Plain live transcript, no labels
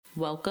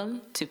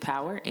Welcome to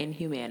Power in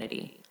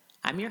Humanity.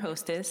 I'm your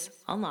hostess,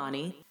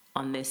 Alani.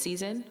 On this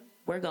season,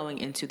 we're going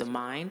into the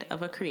mind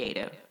of a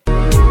creative.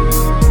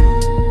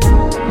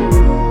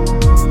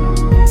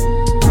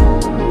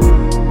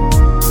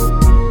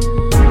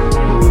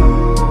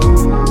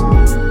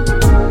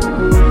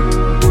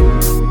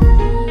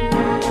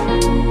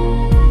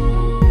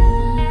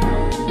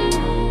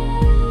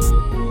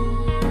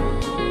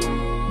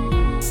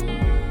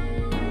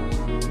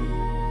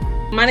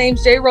 My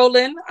name's J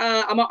Rollyn.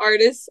 I'm an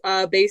artist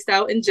based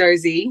out in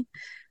Jersey.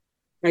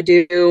 I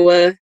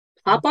do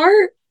pop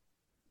art,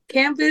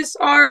 canvas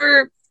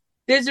art,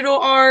 digital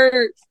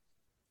art,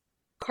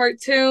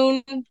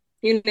 cartoon,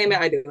 you name it,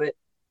 I do it.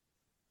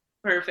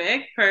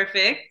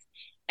 Perfect.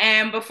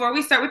 And before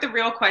we start with the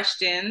real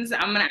questions,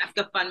 I'm going to ask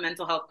a fun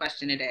mental health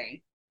question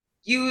today.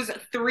 Use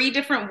 3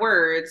 different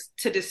words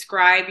to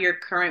describe your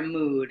current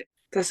mood.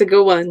 That's a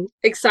good one.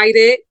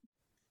 Excited,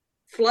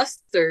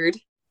 flustered,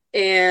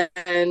 and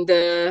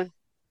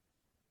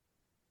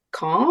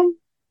calm.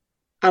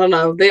 I don't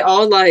know. They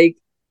all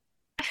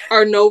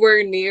are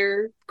nowhere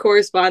near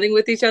corresponding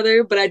with each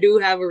other, but I do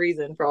have a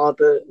reason for all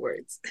the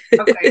words.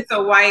 Okay,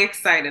 so why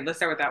excited? Let's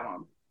start with that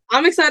one.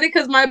 I'm excited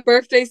because my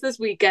birthday's this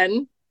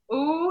weekend.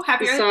 Ooh,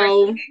 happy early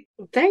So birthday.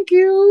 thank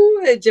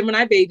you,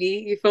 Gemini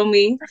baby. You feel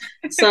me?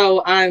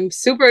 So I'm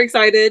super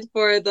excited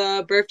for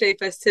the birthday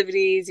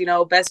festivities,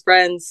 best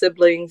friends,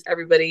 siblings,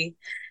 everybody.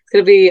 It's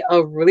gonna be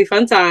a really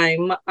fun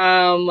time.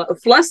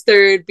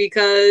 Flustered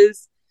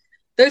because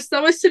there's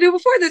so much to do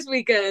before this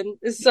weekend.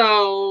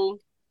 So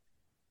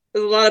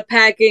there's a lot of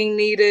packing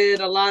needed,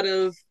 a lot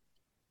of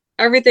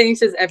everything's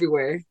just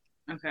everywhere.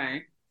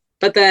 Okay.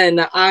 But then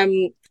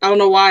I don't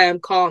know why I'm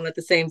calm at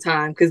the same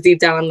time because deep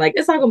down I'm like,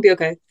 it's not gonna be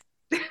okay.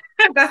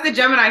 That's the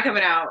Gemini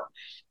coming out.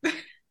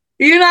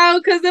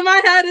 Because in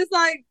my head, it's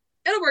like,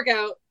 it'll work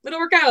out. It'll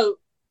work out.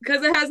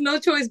 Because it has no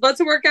choice but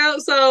to work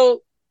out.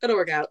 So it'll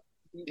work out.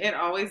 It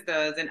always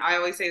does. And I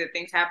always say that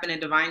things happen in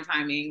divine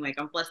timing. Like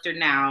I'm flustered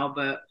now,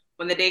 but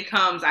when the day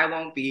comes, I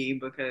won't be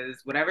because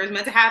whatever is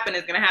meant to happen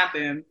is going to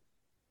happen.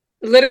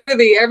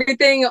 Literally,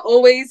 everything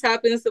always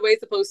happens the way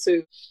it's supposed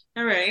to.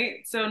 All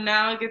right. So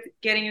now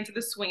getting into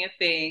the swing of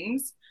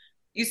things.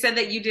 You said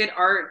that you did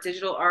art,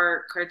 digital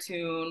art,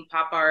 cartoon,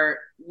 pop art.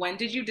 When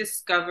did you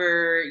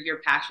discover your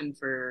passion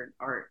for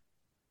art?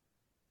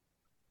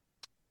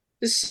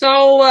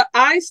 So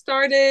I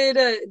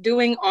started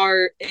doing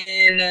art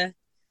in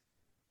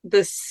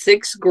the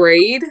sixth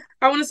grade,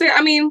 I want to say.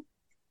 I mean,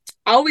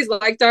 I always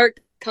liked art.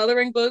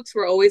 Coloring books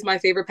were always my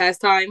favorite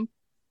pastime,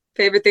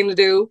 favorite thing to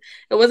do.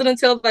 It wasn't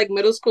until like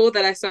middle school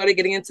that I started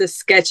getting into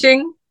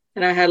sketching,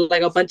 and I had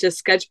like a bunch of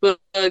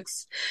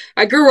sketchbooks.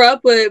 I grew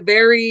up with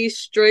very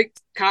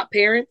strict cop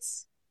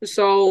parents,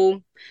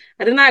 so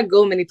I did not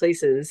go many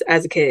places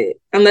as a kid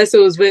unless it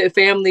was with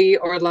family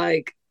or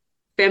like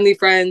family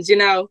friends.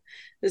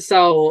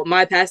 So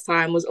my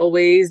pastime was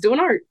always doing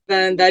art.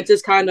 And that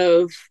just kind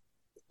of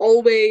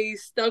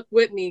always stuck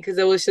with me because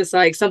it was just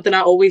like something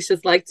I always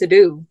just liked to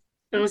do.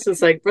 It was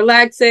just like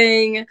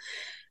relaxing,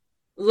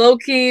 low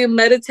key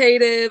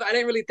meditative. I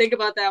didn't really think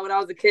about that when I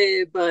was a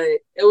kid, but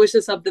it was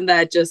just something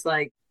that just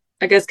like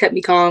I guess kept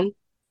me calm.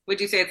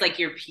 Would you say it's like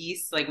your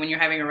piece? Like when you're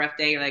having a rough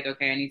day, you're like,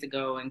 okay, I need to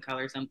go and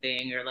color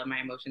something or let my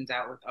emotions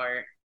out with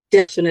art.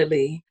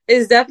 Definitely.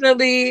 It's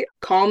definitely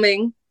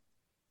calming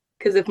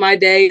because if my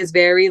day is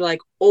very like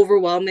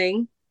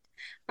overwhelming,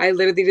 I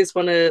literally just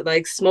want to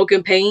like smoke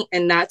and paint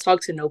and not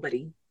talk to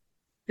nobody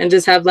and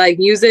just have like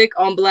music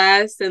on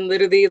blast and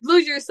literally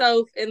lose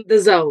yourself in the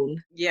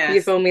zone. You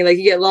Yes. feel me? Like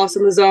you get lost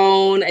in the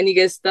zone and you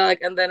get stuck,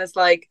 and then it's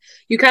like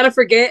you kind of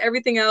forget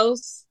everything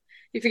else.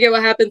 You forget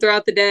what happened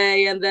throughout the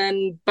day, and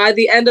then by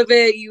the end of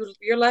it,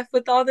 you're left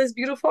with all this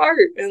beautiful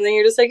art, and then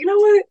you're just like, you know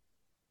what?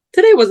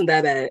 Today wasn't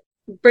that bad.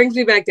 Brings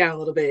me back down a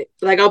little bit.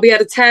 Like I'll be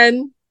at a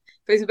 10,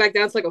 brings me back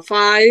down to like a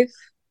 5,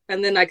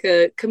 and then I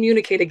could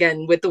communicate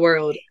again with the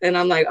world. And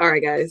I'm like, all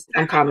right, guys,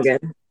 I'm calm again.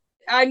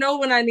 I know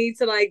when I need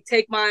to like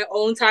take my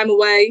own time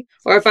away,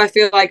 or if I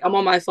feel like I'm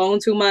on my phone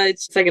too much,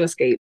 it's like an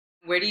escape.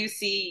 Where do you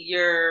see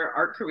your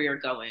art career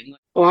going?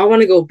 Oh, I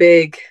want to go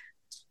big.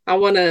 I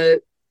want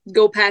to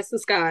go past the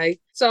sky.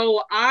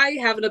 So I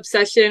have an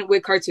obsession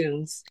with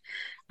cartoons.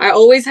 I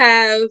always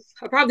have.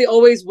 I probably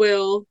always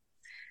will.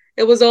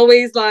 It was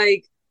always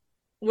like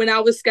when I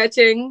was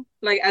sketching,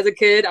 like as a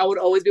kid, I would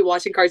always be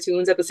watching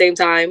cartoons at the same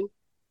time.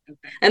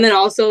 Okay. And then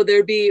also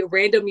there'd be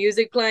random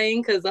music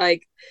playing because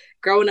like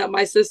growing up,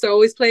 my sister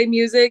always played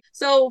music.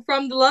 So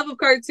from the love of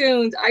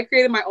cartoons, I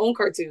created my own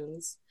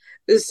cartoons.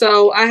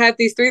 So I have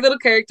these 3 little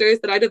characters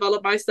that I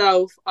developed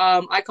myself.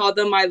 I call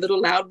them my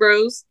little loud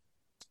bros.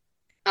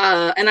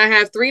 And I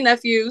have 3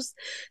 nephews.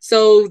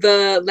 So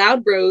the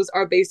loud bros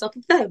are based off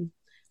of them.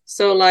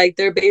 So like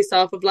they're based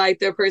off of like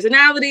their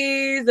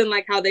personalities and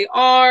like how they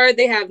are.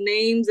 They have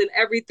names and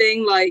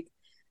everything. Like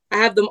I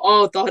have them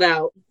all thought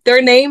out.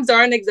 Their names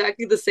aren't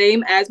exactly the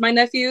same as my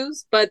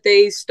nephews, but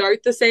they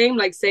start the same,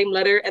 like same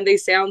letter, and they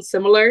sound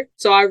similar.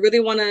 So I really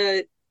want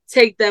to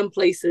take them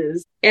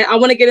places. And I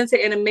want to get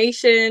into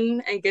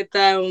animation and get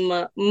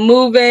them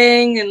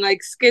moving and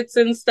like skits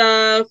and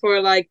stuff,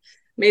 or like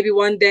maybe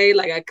one day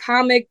like a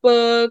comic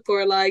book,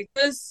 or like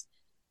just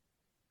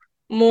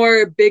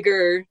more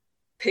bigger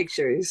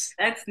pictures.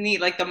 That's neat.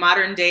 Like the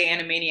modern day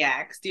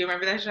Animaniacs. Do you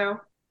remember that show?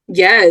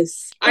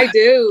 Yes, I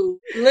do.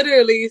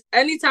 Literally,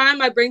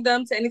 anytime I bring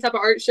them to any type of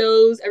art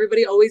shows,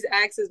 everybody always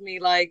asks me,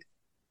 like,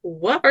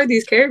 what are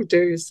these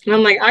characters? And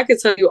I'm like, I could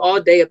tell you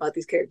all day about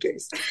these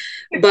characters.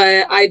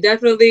 But I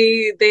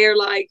definitely, they're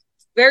like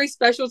very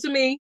special to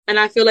me. And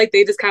I feel like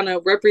they just kind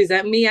of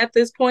represent me at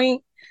this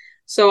point.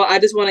 So I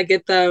just want to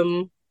get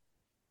them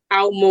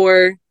out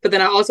more, but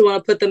then I also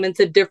want to put them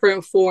into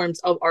different forms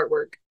of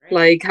artwork.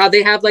 Like how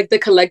they have like the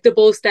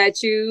collectible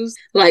statues,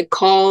 like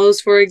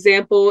Calls, for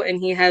example, and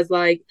he has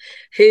like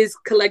his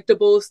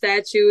collectible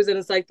statues, and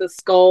it's like the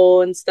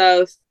skull and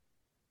stuff.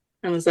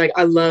 And it's like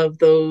I love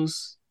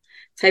those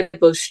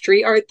type of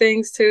street art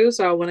things too.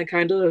 So I want to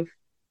kind of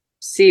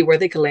see where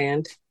they can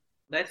land.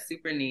 That's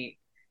super neat.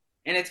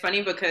 And it's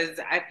funny because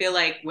I feel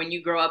like when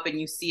you grow up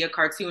and you see a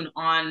cartoon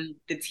on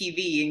the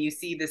TV and you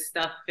see this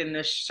stuff in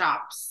the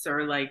shops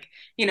or like,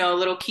 you know,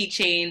 little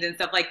keychains and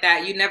stuff like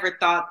that, you never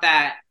thought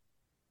that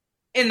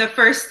in the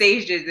first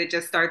stages it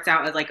just starts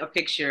out as like a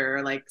picture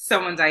or like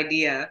someone's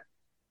idea.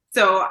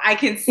 So I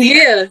can see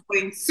that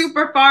going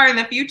super far in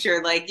the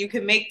future. Like you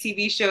can make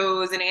TV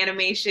shows and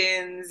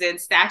animations and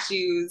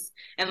statues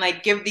and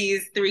like give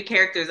these three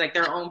characters like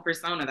their own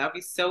persona. That would be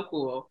so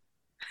cool.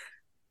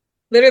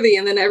 Literally,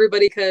 and then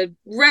everybody could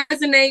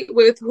resonate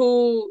with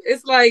who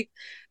it's like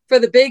for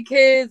the big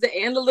kids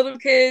and the little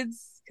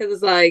kids, because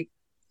it's like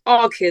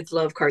all kids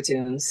love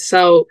cartoons.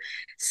 So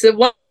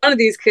one of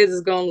these kids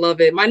is gonna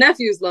love it. My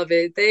nephews love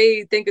it.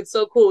 They think it's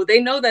so cool.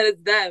 They know that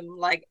it's them,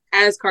 like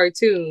as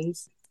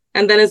cartoons.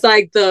 And then it's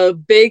like the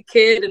big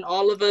kid and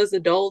all of us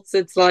adults,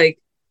 it's like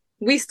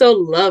we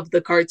still love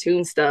the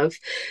cartoon stuff.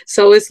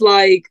 So it's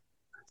like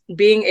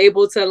being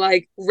able to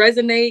like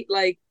resonate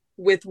like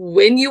with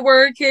when you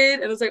were a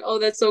kid, and it's like, oh,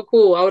 that's so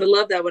cool. I would have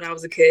loved that when I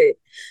was a kid.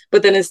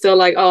 But then it's still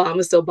like, oh, I'm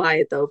gonna still buy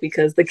it though,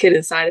 because the kid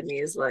inside of me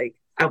is like,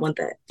 I want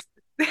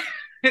that.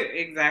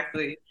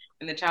 Exactly.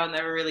 And the child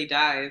never really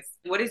dies.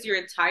 What is your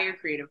entire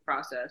creative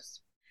process?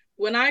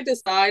 When I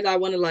decide I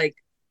want to like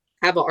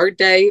have an art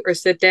day or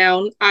sit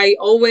down, I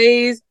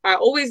always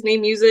need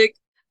music.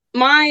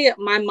 My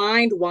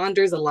mind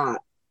wanders a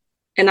lot,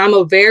 and I'm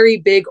a very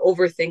big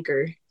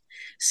overthinker.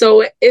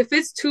 So if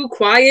it's too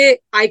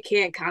quiet, I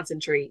can't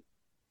concentrate.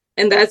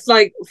 And that's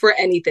like for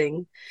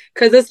anything,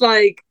 because it's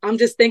like I'm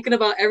just thinking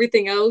about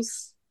everything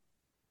else.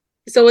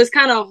 So it's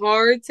kind of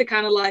hard to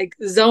kind of like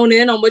zone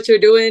in on what you're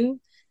doing.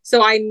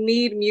 So I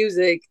need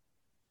music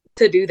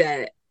to do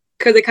that,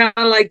 because it kind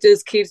of like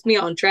just keeps me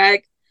on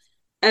track.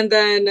 And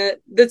then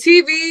the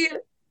TV,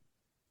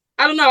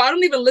 I don't know. I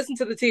don't even listen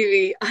to the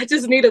TV. I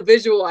just need a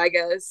visual, I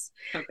guess.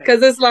 Because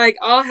okay. It's like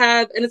I'll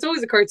have, and it's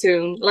always a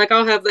cartoon. Like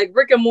I'll have like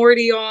Rick and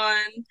Morty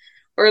on,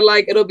 or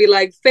like it'll be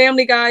like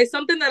Family Guy,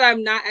 something that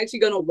I'm not actually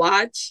going to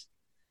watch.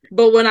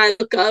 But when I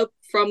look up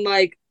from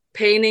like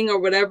painting or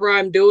whatever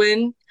I'm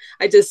doing,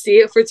 I just see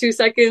it for 2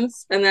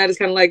 seconds, and then I just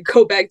kind of like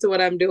go back to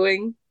what I'm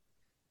doing.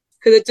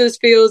 Because it just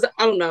feels,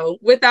 I don't know.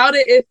 Without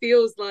it, it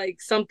feels like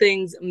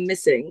something's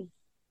missing.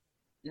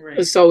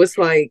 Right. So it's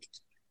like,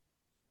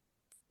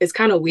 it's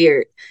kind of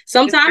weird.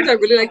 Sometimes I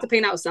really like to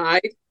paint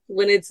outside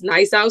when it's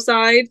nice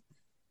outside.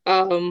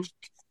 And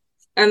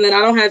then I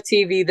don't have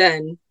TV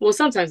then. Well,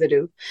 sometimes I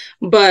do.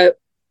 But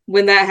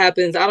when that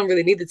happens, I don't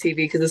really need the TV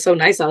because it's so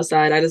nice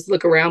outside. I just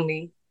look around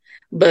me.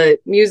 But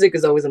music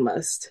is always a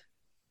must.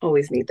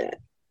 Always need that.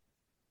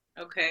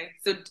 Okay.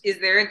 So is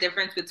there a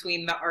difference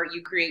between the art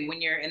you create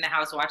when you're in the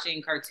house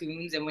watching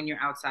cartoons and when you're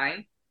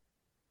outside?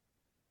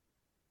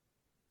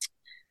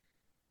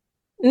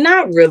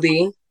 Not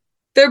really.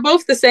 They're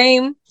both the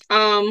same.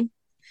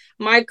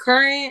 My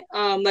current,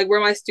 like where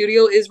my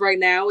studio is right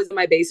now is in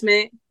my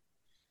basement,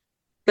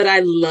 but I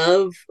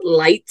love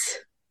light.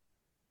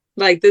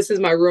 Like this is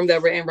my room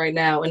that we're in right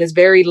now, and it's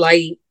very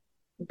light,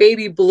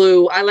 baby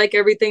blue. I like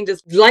everything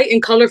just light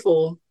and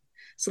colorful.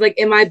 So like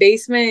in my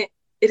basement,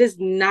 it is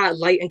not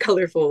light and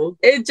colorful.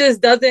 It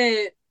just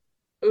doesn't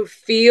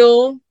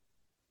feel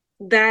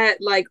that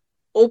like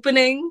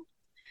opening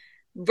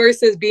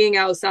versus being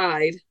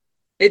outside.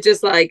 It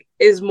just like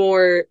is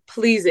more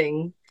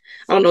pleasing.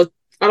 I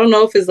don't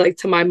know if it's like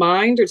to my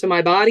mind or to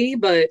my body,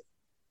 but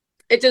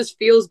it just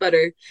feels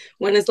better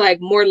when it's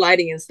like more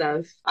lighting and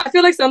stuff. I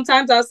feel like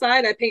sometimes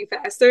outside I paint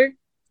faster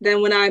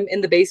than when I'm in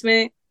the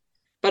basement,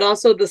 but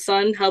also the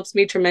sun helps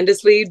me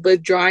tremendously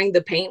with drying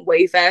the paint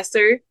way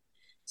faster.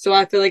 So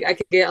I feel like I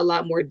could get a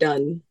lot more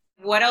done.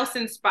 What else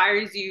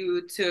inspires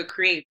you to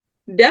create?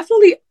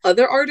 Definitely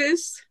other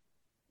artists.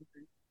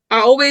 I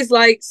always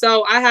like,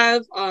 so I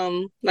have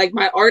like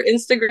my art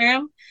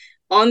Instagram.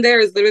 On there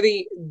is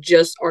literally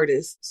just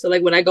artists. So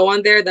like when I go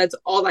on there, that's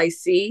all I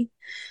see.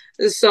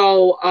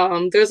 So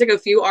there's like a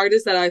few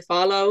artists that I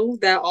follow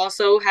that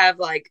also have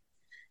like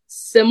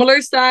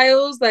similar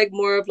styles, like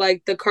more of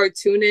like the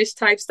cartoonish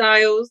type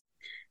styles.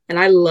 And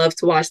I love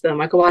to watch them.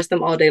 I could watch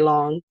them all day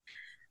long.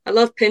 I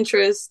love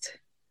Pinterest.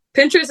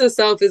 Pinterest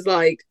itself is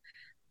like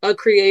a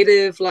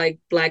creative like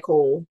black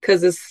hole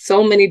because there's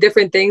so many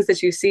different things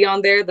that you see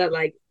on there that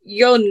like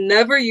you'll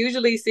never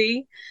usually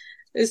see.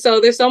 And so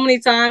there's so many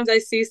times I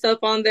see stuff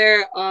on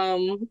there.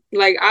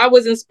 Like I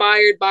was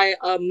inspired by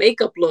a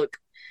makeup look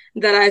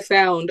that I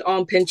found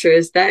on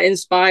Pinterest that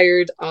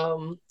inspired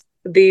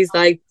these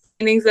like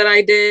paintings that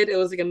I did. It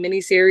was like a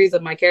mini series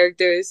of my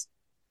characters.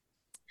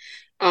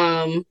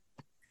 Um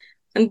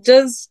and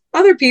just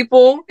other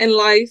people in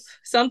life.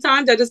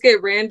 Sometimes I just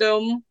get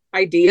random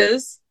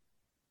ideas.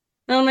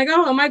 And I'm like,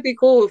 oh, it might be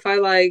cool if I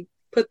like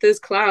put this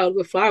cloud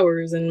with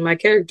flowers and my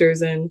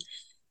characters and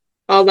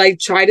I'll like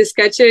try to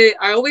sketch it.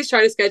 I always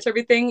try to sketch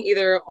everything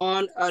either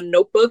on a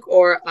notebook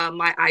or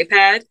my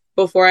iPad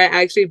before I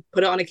actually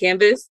put it on a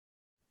canvas.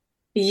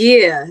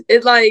 Yeah,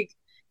 it like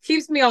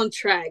keeps me on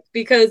track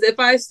because if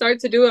I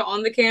start to do it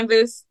on the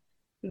canvas,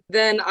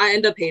 then I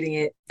end up hating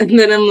it. And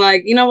then I'm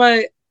like, you know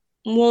what?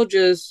 We'll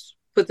just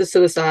put this to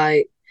the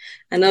side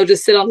and they'll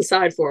just sit on the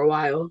side for a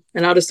while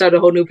and I'll just start a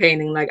whole new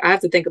painting. Like I have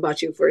to think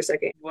about you for a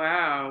second.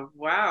 Wow,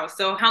 wow.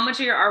 So how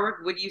much of your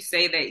artwork would you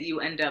say that you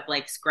end up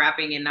like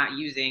scrapping and not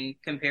using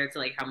compared to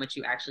like how much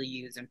you actually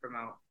use and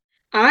promote?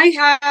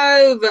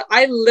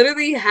 I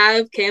literally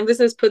have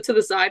canvases put to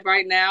the side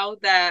right now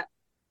that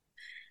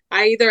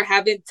I either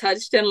haven't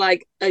touched in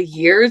like a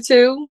year or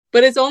two,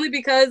 but it's only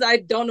because I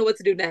don't know what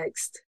to do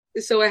next.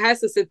 So it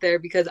has to sit there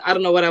because I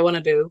don't know what I want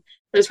to do.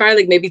 There's probably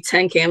like maybe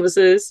 10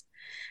 canvases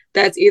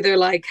that's either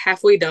like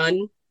halfway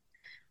done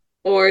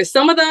or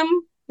some of them,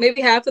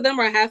 maybe half of them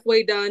are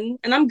halfway done.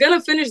 And I'm going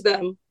to finish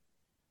them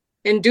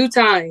in due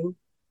time.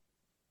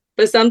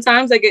 But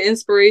sometimes I get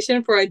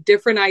inspiration for a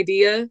different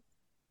idea.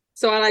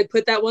 So I like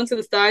put that one to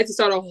the side to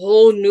start a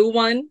whole new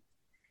one.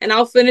 And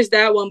I'll finish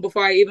that one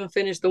before I even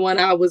finish the one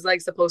I was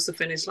like supposed to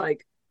finish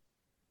like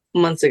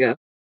months ago.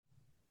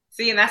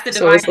 See, and that's the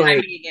So divine it's like,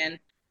 timing again.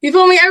 you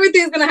feel me?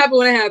 Everything's gonna happen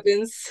when it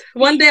happens.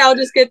 One day I'll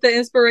just get the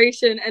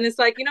inspiration and it's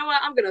like, you know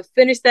what? I'm gonna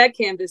finish that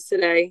canvas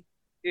today.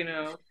 You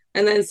know.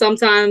 And then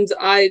sometimes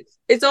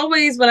it's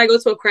always when I go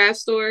to a craft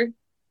store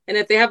and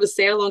if they have a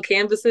sale on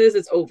canvases,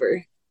 it's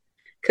over.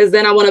 Cause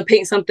then I want to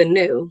paint something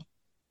new.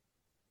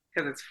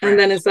 Because it's fresh. And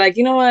then it's like,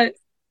 you know what?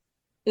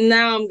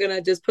 Now I'm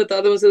gonna just put the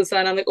other ones to the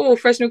side. I'm like, oh,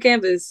 fresh new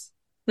canvas.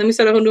 Let me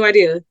start a whole new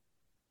idea.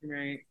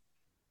 Right.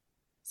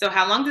 So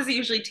how long does it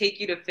usually take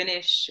you to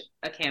finish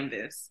a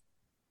canvas?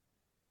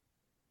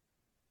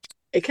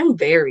 It can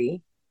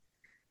vary.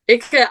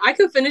 I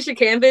could finish a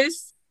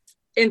canvas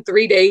in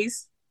 3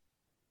 days.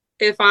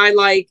 There's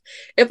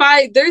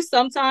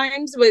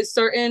sometimes with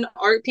certain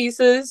art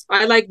pieces,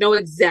 I like know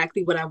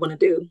exactly what I want to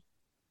do.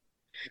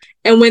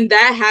 And when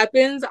that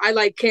happens, I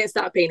like can't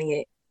stop painting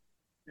it.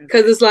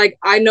 Because it's like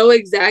I know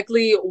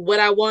exactly what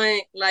I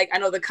want. Like I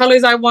know the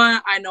colors I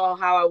want. I know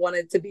how I want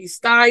it to be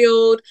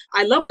styled.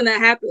 I love when that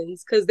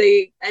happens because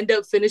they end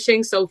up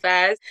finishing so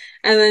fast.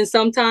 And then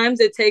sometimes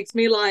it takes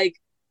me like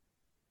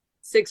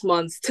 6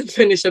 months to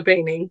finish a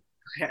painting.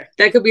 Okay.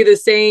 That could be the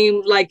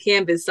same like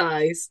canvas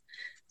size.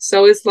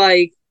 So it's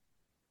like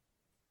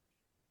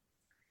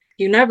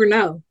you never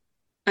know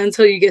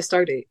until you get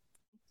started.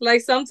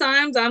 Like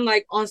sometimes I'm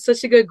like on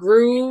such a good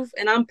groove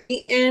and I'm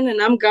painting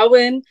and I'm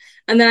going.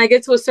 And then I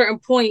get to a certain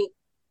point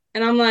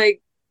and I'm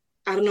like,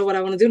 I don't know what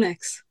I want to do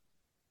next.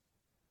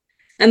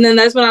 And then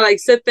that's when I like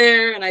sit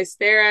there and I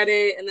stare at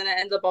it and then I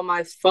end up on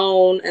my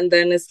phone and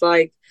then it's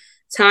like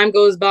time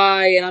goes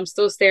by and I'm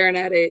still staring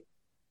at it.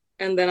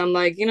 And then I'm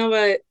like, you know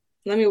what?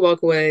 Let me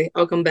walk away.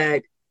 I'll come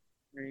back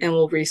and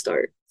we'll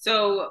restart.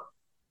 So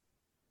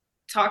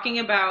talking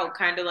about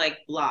kind of like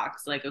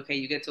blocks, like, okay,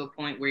 you get to a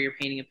point where you're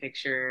painting a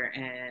picture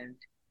and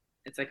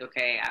it's like,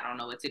 okay, I don't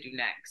know what to do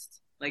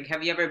next. Like,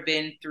 have you ever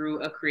been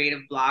through a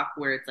creative block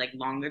where it's like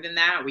longer than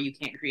that, where you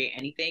can't create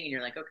anything and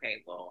you're like,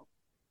 okay, well,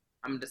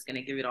 I'm just going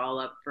to give it all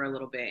up for a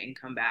little bit and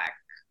come back?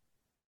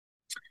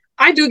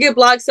 I do get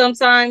blocked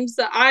sometimes.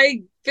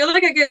 I feel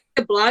like I get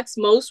blocks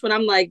most when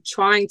I'm like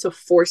trying to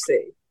force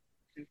it.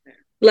 Okay.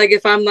 Like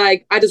if I'm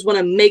like, I just want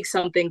to make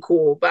something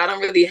cool, but I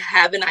don't really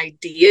have an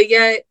idea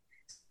yet.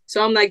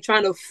 So I'm like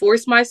trying to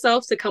force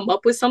myself to come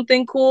up with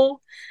something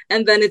cool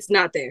and then it's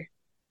not there.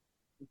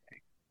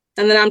 Okay.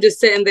 And then I'm just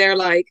sitting there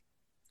like,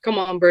 come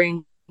on,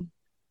 brain,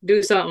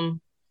 do something.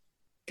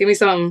 Give me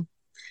something.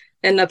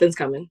 And nothing's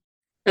coming.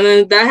 And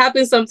then that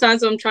happens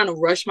sometimes when I'm trying to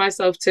rush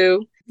myself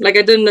too. Like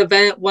I did an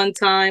event one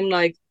time,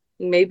 like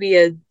maybe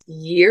a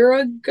year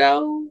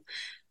ago,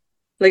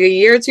 like a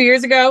year or 2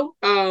 years ago.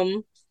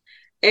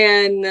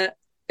 And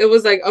it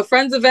was like a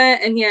friend's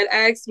event and he had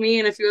asked me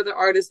and a few other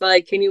artists,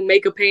 like, can you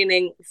make a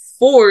painting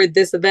for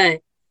this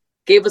event?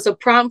 Gave us a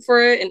prompt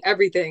for it and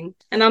everything.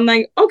 And I'm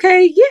like,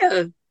 okay,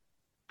 yeah,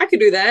 I could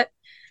do that.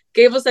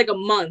 Gave us like a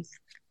month.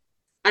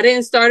 I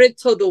didn't start it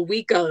till the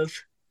week of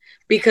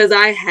because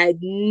I had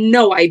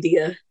no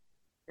idea.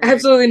 Right.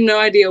 Absolutely no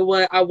idea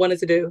what I wanted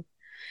to do.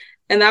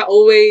 And that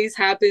always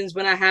happens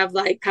when I have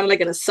like kind of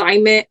like an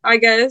assignment, I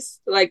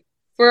guess, like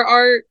for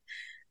art.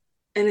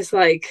 And it's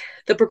like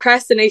the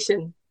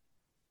procrastination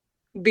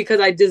because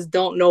I just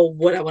don't know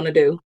what I want to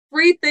do.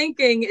 Free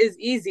thinking is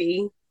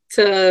easy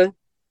to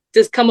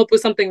just come up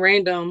with something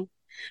random.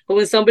 But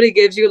when somebody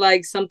gives you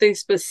like something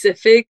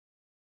specific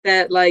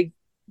that like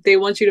they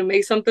want you to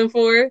make something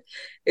for,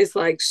 it's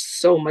like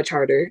so much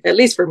harder, at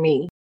least for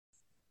me.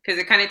 Because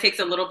it kind of takes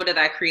a little bit of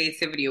that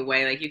creativity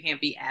away. Like you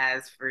can't be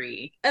as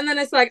free. And then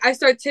it's like I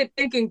start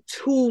thinking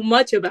too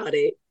much about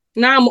it.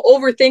 Now I'm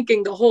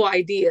overthinking the whole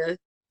idea.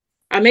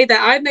 I made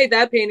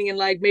that painting in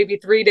like maybe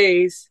 3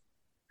 days.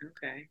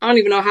 Okay. I don't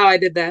even know how I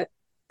did that.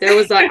 There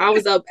was like I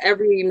was up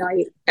every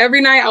night.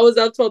 Every night I was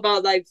up till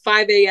about like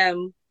 5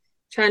 a.m.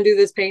 trying to do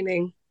this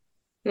painting.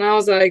 And I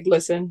was like,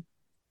 listen,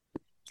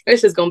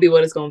 it's just gonna be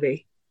what it's gonna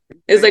be.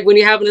 It's like when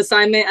you have an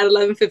assignment at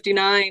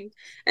 11:59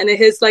 and it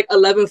hits like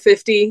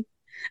 11:50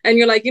 and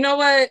you're like, you know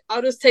what?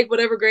 I'll just take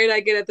whatever grade I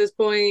get at this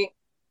point.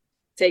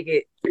 Take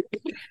it.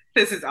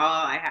 This is all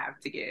I have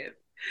to give.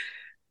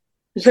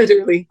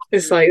 Literally.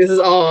 It's like this is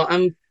all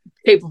I'm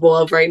capable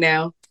of right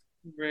now.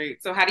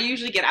 Right. So how do you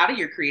usually get out of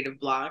your creative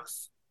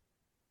blocks?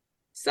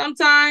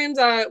 Sometimes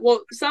I go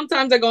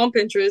on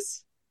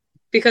Pinterest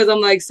because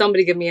I'm like,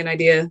 somebody give me an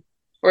idea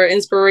or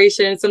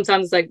inspiration.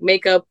 Sometimes it's like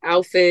makeup,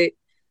 outfit,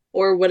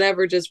 or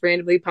whatever just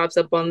randomly pops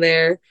up on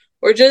there.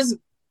 Or just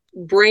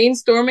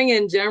brainstorming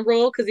in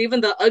general, because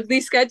even the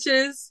ugly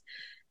sketches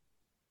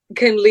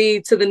can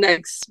lead to the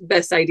next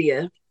best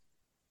idea.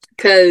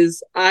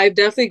 Because I've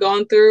definitely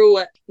gone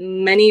through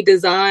many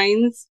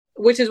designs,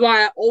 which is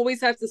why I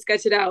always have to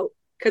sketch it out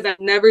because I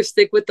never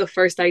stick with the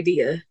first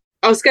idea.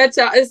 I'll sketch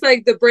out. It's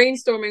like the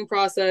brainstorming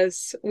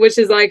process, which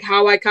is like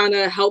how I kind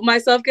of help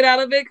myself get out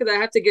of it because I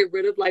have to get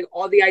rid of like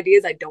all the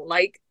ideas I don't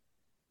like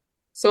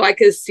so I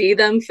could see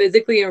them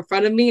physically in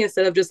front of me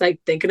instead of just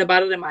like thinking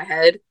about it in my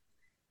head.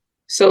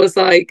 So it's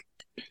like,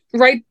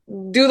 right,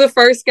 do the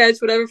first sketch,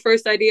 whatever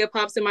first idea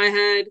pops in my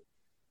head.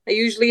 I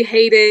usually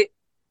hate it.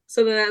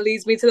 So then that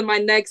leads me to my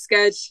next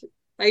sketch.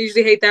 I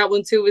usually hate that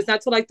one too. It's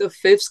not till like the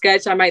fifth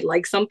sketch I might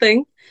like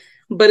something.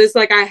 But it's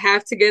like I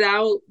have to get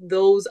out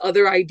those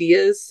other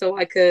ideas so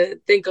I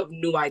could think of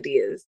new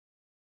ideas.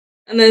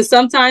 And then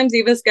sometimes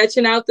even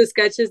sketching out the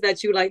sketches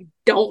that you like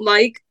don't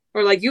like,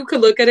 or like you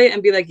could look at it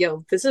and be like,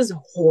 yo, this is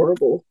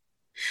horrible.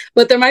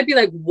 But there might be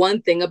like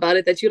one thing about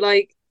it that you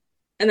like,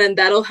 and then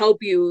that'll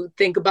help you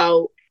think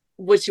about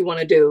what you want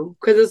to do.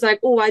 Cause it's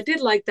like, oh, I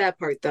did like that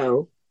part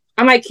though.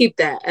 I might keep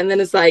that. And then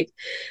it's like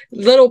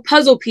little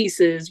puzzle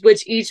pieces,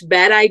 which each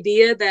bad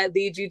idea that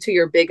leads you to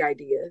your big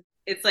idea.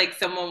 It's like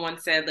someone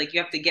once said, like,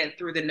 you have to get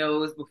through the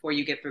nose before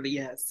you get through the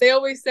yes. They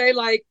always say,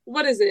 like,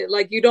 what is it?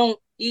 Like, you don't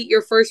eat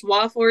your first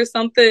waffle or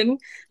something.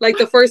 Like,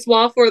 the first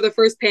waffle or the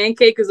first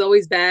pancake is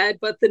always bad,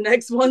 but the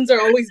next ones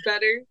are always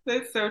better.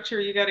 That's so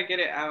true. You got to get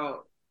it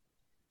out.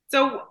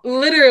 So,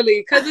 literally,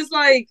 because it's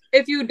like,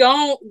 if you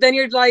don't, then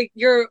you're like,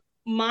 your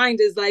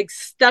mind is like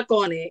stuck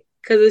on it.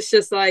 Because it's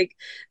just like,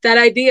 that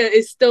idea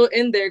is still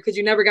in there because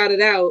you never got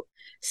it out.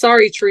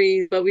 Sorry,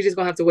 trees, but we just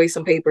gonna have to waste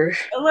some paper.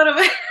 A little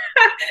bit.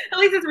 At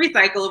least it's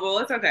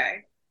recyclable. It's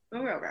okay.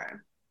 Okay.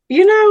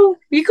 You know,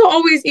 you can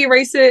always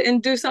erase it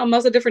and do something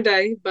else a different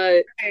day,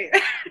 but...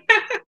 Right.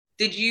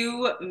 Did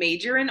you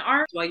major in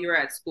art while you were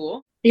at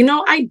school? You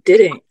know, I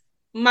didn't.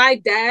 My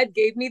dad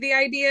gave me the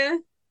idea.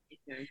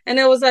 Okay. And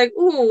it was like,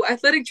 ooh,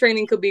 athletic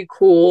training could be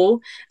cool.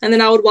 And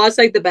then I would watch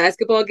like the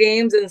basketball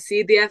games and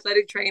see the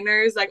athletic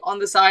trainers like on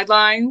the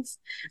sidelines.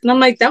 And I'm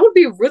like, that would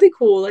be really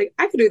cool. Like,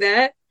 I could do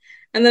that.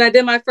 And then I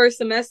did my first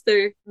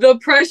semester. The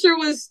pressure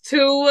was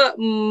too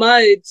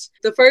much.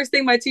 The first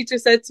thing my teacher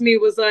said to me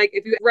was like,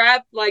 if you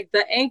wrap like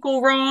the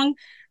ankle wrong,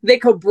 they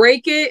could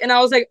break it. And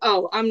I was like,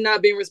 oh, I'm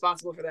not being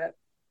responsible for that.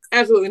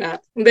 Absolutely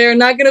not. They're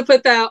not going to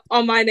put that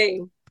on my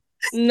name.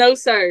 No,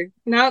 sir.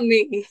 Not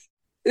me.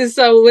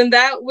 So when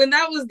that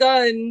was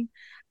done,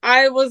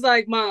 I was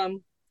like,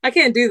 Mom, I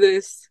can't do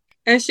this.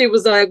 And she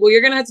was like, well,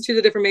 you're going to have to choose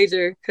a different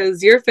major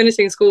because you're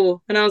finishing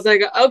school. And I was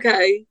like,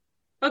 okay.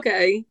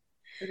 Okay.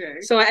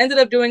 So I ended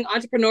up doing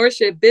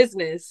entrepreneurship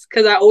business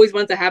because I always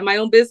wanted to have my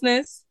own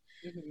business.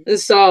 Mm-hmm.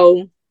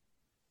 So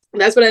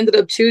that's what I ended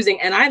up choosing.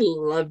 And I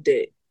loved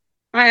it.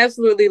 I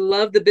absolutely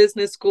loved the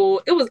business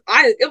school. It was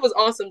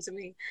awesome to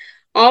me.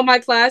 All my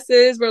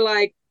classes were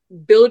like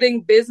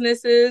building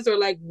businesses or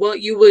like what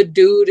you would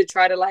do to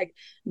try to like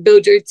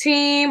build your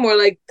team or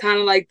like kind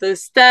of like the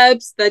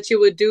steps that you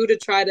would do to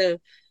try to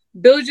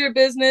build your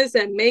business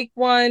and make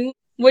one,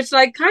 which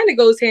like kind of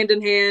goes hand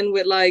in hand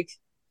with like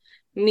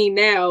me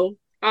now.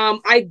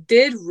 I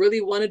did really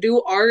want to do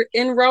art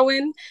in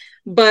Rowan,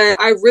 but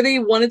I really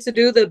wanted to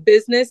do the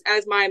business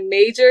as my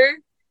major.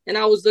 And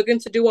I was looking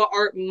to do an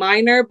art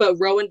minor, but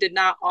Rowan did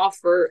not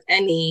offer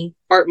any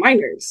art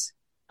minors.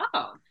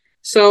 Oh.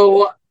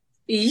 So,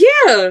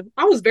 yeah,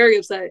 I was very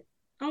upset.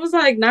 I was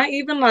like, not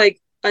even like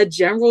a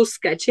general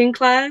sketching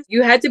class.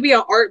 You had to be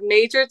an art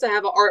major to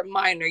have an art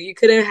minor. You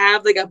couldn't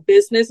have like a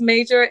business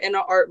major and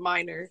an art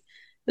minor.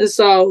 And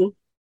so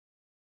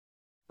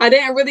I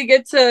didn't really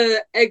get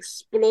to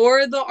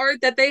explore the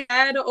art that they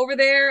had over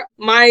there.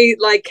 My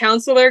like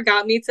counselor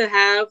got me to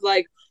have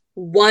like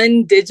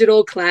one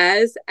digital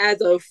class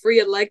as a free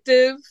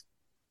elective,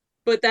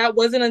 but that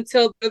wasn't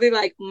until really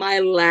like my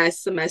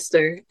last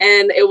semester,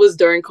 and it was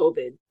during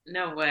COVID.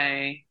 No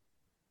way.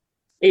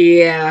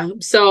 Yeah.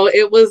 So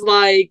it was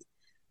like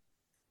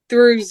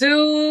through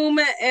Zoom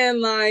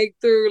and like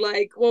through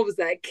like what was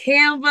that,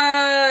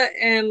 Canva,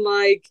 and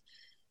like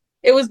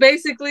it was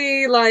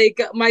basically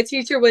like my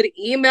teacher would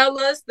email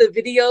us the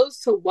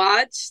videos to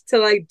watch to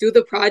like do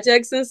the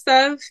projects and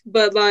stuff,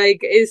 but like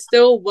it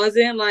still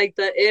wasn't like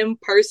the in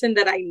person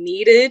that I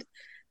needed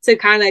to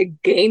kind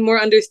of gain more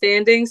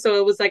understanding. So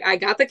it was like I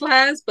got the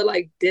class, but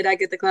like did I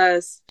get the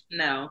class?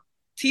 No.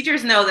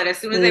 Teachers know that as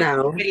soon as they put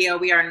No. the video,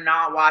 we are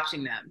not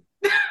watching them.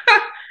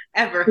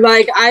 Ever.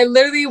 Like I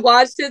literally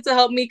watched it to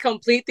help me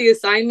complete the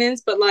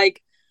assignments, but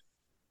like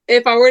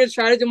if I were to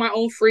try to do my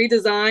own free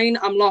design,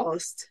 I'm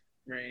lost.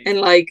 Right. And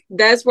like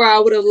that's where I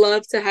would have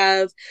loved to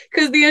have,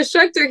 because the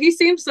instructor, he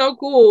seems so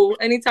cool.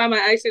 Anytime I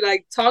actually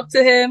like talked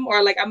to him,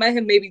 or like I met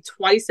him maybe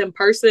twice in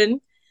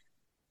person,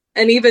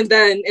 and even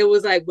then it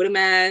was like with a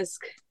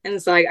mask, and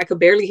it's like I could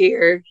barely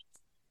hear,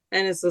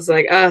 and it's just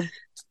like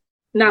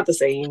not the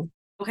same.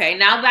 Okay,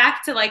 now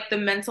back to like the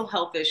mental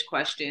health-ish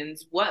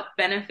questions. What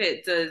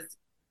benefit does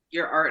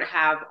your art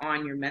have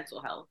on your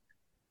mental health?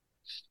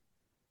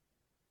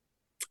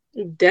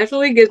 It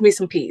definitely gives me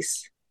some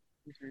peace.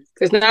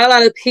 There's not a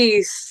lot of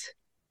peace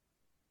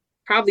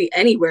probably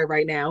anywhere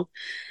right now,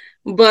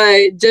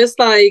 but just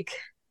like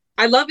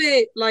I love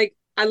it. Like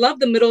I love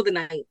the middle of the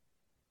night.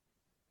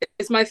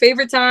 It's my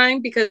favorite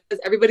time because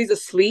everybody's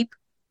asleep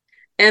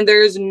and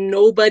there's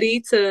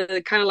nobody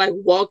to kind of like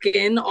walk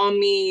in on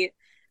me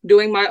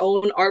doing my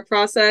own art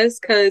process.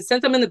 Because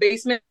since I'm in the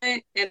basement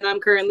and I'm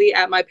currently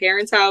at my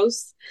parents'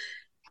 house,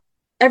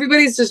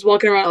 everybody's just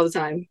walking around all the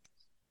time.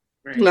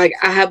 Right. Like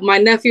I have my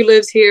nephew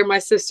lives here, my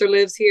sister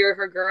lives here,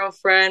 her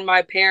girlfriend,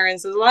 my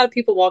parents. There's a lot of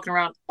people walking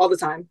around all the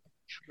time.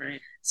 Right.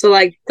 So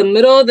like the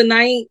middle of the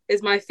night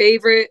is my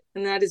favorite,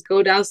 and then I just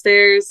go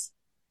downstairs.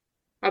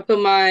 I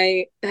put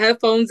my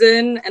headphones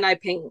in and I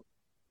paint.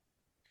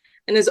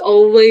 And it's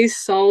always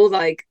so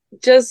like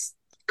just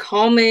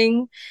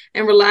calming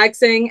and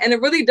relaxing, and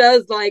it really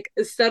does like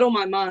settle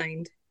my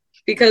mind,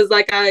 because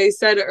like I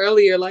said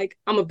earlier, like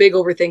I'm a big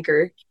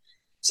overthinker.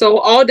 So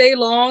all day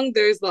long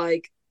there's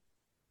like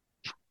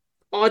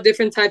all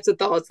different types of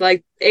thoughts,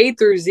 like A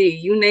through Z,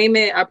 you name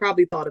it, I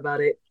probably thought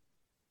about it.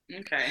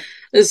 Okay.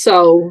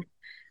 So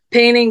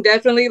painting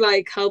definitely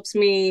like helps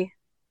me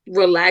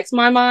relax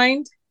my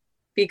mind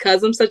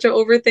because I'm such an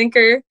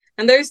overthinker.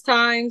 And there's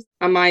times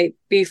I might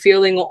be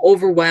feeling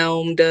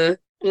overwhelmed,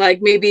 like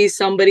maybe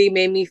somebody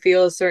made me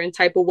feel a certain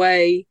type of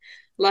way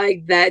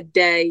like that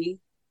day.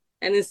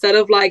 And instead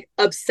of like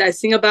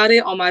obsessing about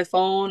it on my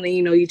phone, and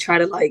you try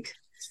to like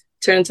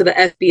turn to the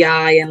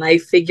FBI and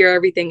like figure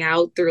everything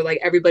out through like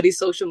everybody's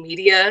social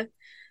media,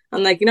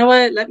 I'm like, you know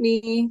what? Let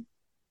me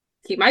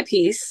keep my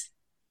peace.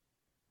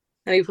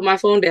 Let me put my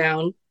phone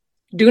down.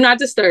 Do not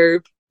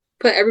disturb.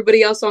 Put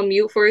everybody else on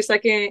mute for a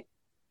second.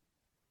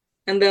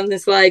 And then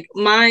it's like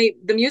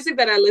the music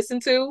that I listen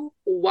to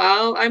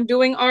while I'm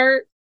doing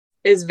art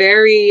is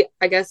very,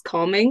 I guess,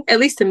 calming, at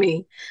least to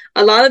me.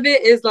 A lot of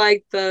it is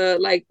like the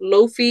like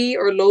lo-fi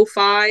or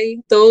lo-fi,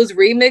 those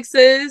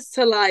remixes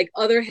to like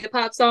other hip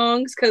hop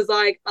songs. Cause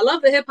like I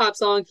love the hip hop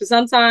songs, but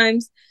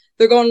sometimes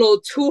they're going a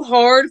little too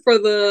hard for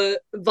the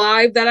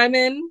vibe that I'm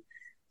in.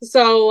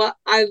 But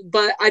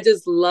I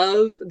just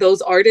love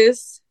those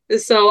artists.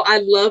 So I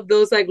love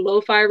those like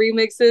lo-fi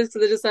remixes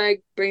because it just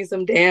like brings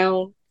them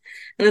down.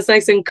 And it's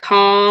nice and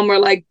calm, or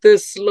like the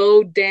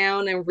slowed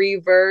down and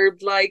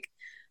reverb like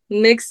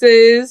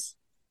mixes.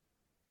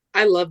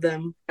 I love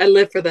them. I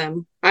live for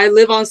them. I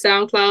live on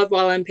SoundCloud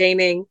while I'm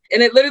painting,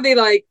 and it literally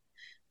like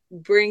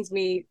brings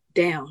me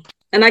down,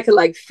 and I could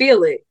like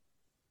feel it,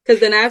 because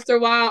then after a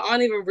while I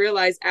don't even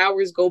realize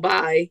hours go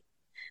by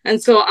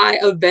until I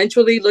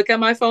eventually look at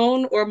my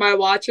phone or my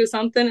watch or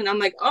something, and I'm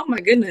like, oh my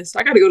goodness,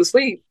 I gotta go to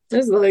sleep.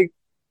 It's like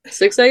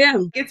 6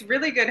 a.m. It's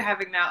really good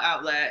having that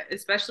outlet,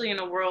 especially in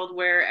a world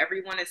where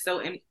everyone is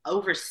so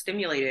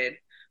overstimulated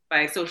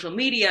by social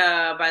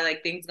media, by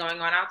like things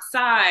going on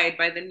outside,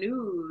 by the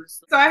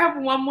news. So I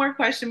have one more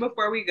question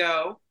before we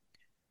go.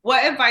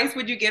 What advice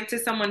would you give to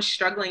someone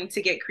struggling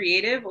to get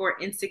creative or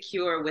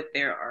insecure with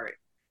their art?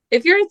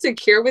 If you're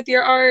insecure with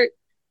your art,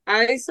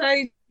 I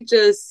say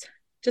just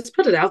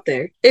put it out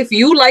there. If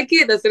you like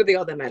it, that's literally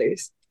all that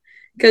matters.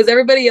 Because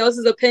everybody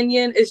else's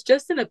opinion is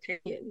just an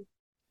opinion.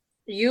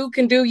 You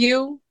can do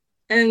you,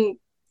 and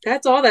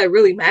that's all that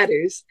really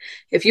matters.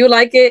 If you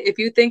like it, if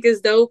you think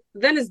it's dope,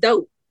 then it's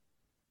dope.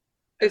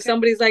 Okay. If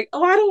somebody's like,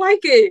 oh, I don't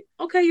like it,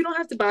 okay, you don't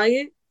have to buy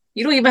it.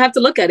 You don't even have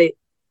to look at it.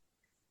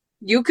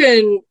 You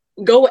can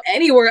go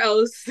anywhere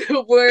else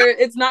where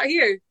it's not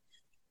here.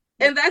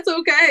 And that's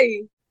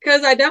okay.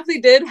 Because I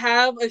definitely did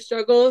have a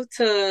struggle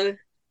to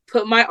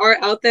put my art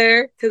out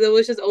there, because it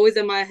was just always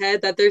in my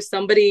head that there's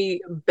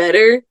somebody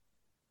better.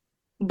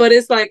 But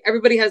it's like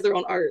everybody has their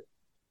own art.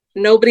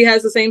 Nobody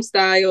has the same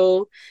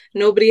style.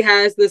 Nobody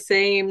has the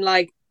same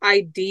like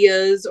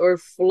ideas or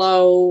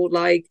flow.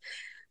 Like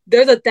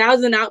there's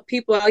 1,000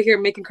 people out here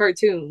making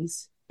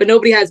cartoons, but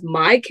nobody has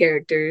my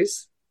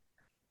characters.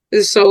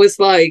 So it's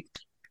like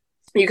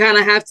you kind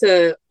of have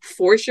to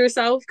force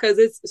yourself, because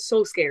it's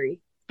so scary.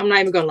 I'm not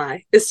even gonna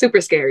lie. It's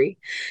super scary,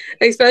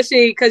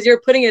 especially because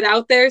you're putting it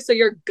out there. So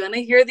you're gonna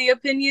hear the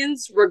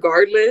opinions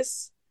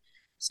regardless.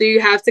 So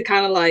you have to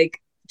kind of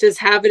like just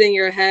have it in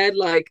your head.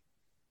 Like,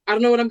 I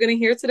don't know what I'm gonna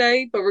hear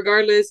today, but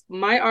regardless,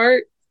 my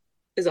art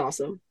is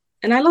awesome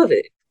and I love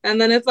it.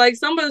 And then if like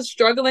someone's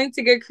struggling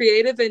to get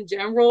creative in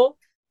general,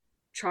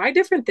 try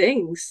different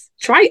things.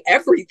 Try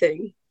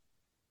everything.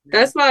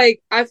 That's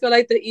like, I feel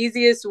like the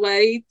easiest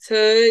way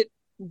to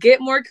get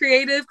more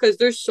creative because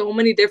there's so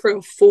many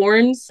different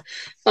forms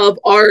of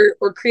art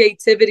or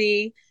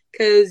creativity.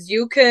 Because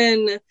you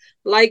can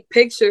like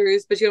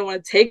pictures, but you don't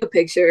want to take a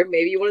picture.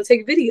 Maybe you want to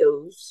take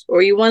videos,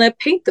 or you want to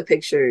paint the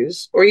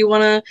pictures, or you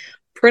want to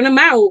print them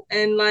out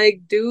and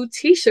like do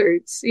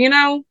t-shirts, you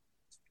know?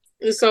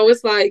 So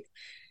it's like,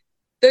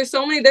 there's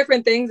so many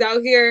different things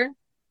out here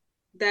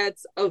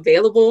that's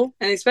available,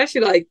 and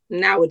especially like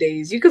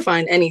nowadays you can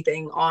find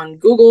anything on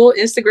Google,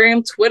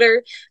 Instagram,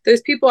 Twitter.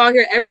 There's people out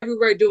here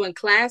everywhere doing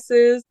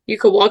classes. You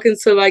could walk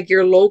into like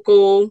your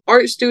local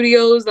art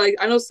studios. Like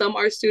I know some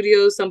art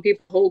studios, some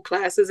people hold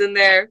classes in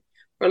there,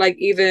 or like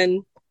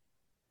even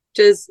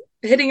just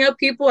hitting up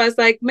people as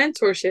like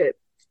mentorship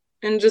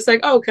and just like,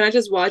 oh, can I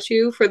just watch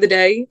you for the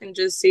day and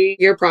just see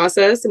your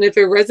process? And if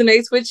it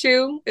resonates with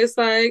you, it's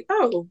like,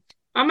 oh,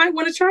 I might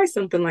want to try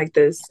something like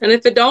this. And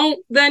if it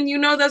don't, then you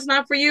know that's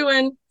not for you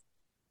and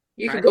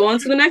you could go on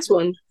to the next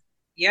one.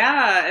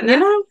 Yeah, and that's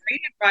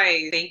great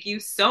advice. Thank you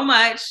so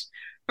much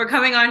for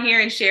coming on here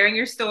and sharing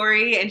your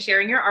story and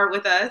sharing your art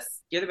with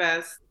us. You're the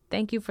best.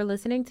 Thank you for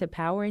listening to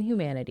Power in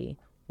Humanity,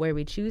 where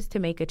we choose to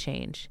make a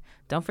change.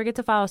 Don't forget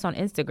to follow us on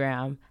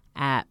Instagram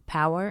at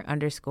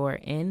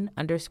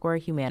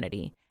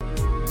power_in_humanity.